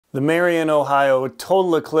The Marion, Ohio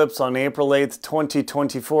Total Eclipse on April 8th,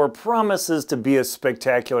 2024 promises to be a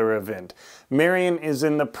spectacular event. Marion is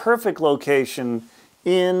in the perfect location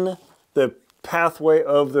in the pathway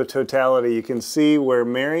of the totality. You can see where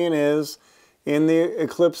Marion is in the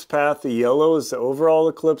eclipse path. The yellow is the overall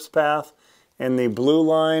eclipse path, and the blue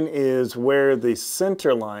line is where the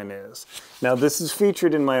center line is. Now, this is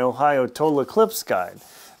featured in my Ohio Total Eclipse guide.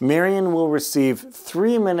 Marion will receive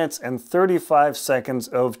 3 minutes and 35 seconds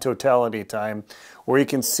of totality time, where you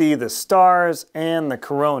can see the stars and the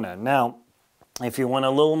corona. Now, if you want a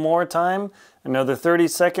little more time, another 30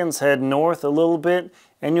 seconds, head north a little bit,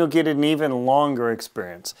 and you'll get an even longer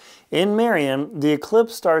experience. In Marion, the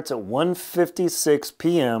eclipse starts at 1:56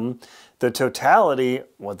 p.m. The totality,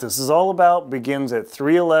 what this is all about, begins at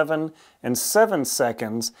 3:11 and 7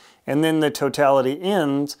 seconds, and then the totality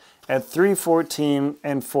ends at 3:14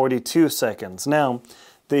 and 42 seconds. Now,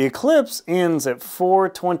 the eclipse ends at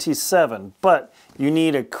 4:27, but you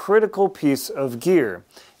need a critical piece of gear.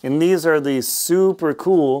 And these are these super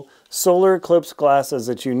cool solar eclipse glasses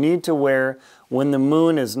that you need to wear when the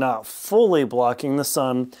moon is not fully blocking the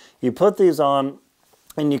sun. You put these on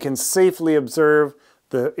and you can safely observe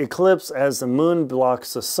the eclipse as the moon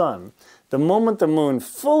blocks the sun. The moment the moon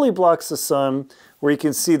fully blocks the sun, where you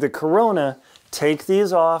can see the corona, take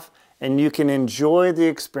these off and you can enjoy the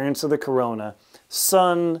experience of the corona.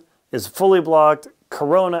 Sun is fully blocked,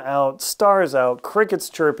 corona out, stars out, crickets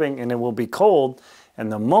chirping, and it will be cold.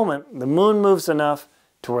 And the moment the moon moves enough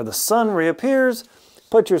to where the sun reappears,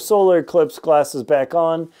 put your solar eclipse glasses back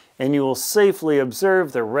on and you will safely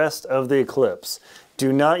observe the rest of the eclipse.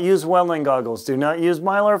 Do not use Welling goggles, do not use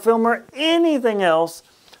Mylar film or anything else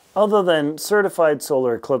other than certified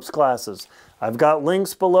solar eclipse glasses. I've got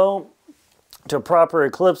links below to proper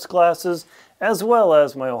eclipse glasses, as well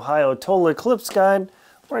as my Ohio Total Eclipse guide,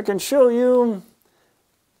 where I can show you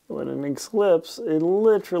what an eclipse it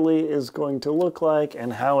literally is going to look like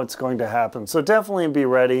and how it's going to happen. So definitely be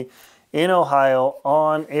ready in Ohio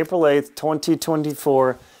on April 8th,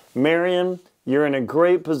 2024. Marion, you're in a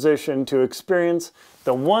great position to experience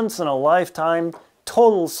the once-in-a-lifetime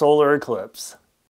total solar eclipse.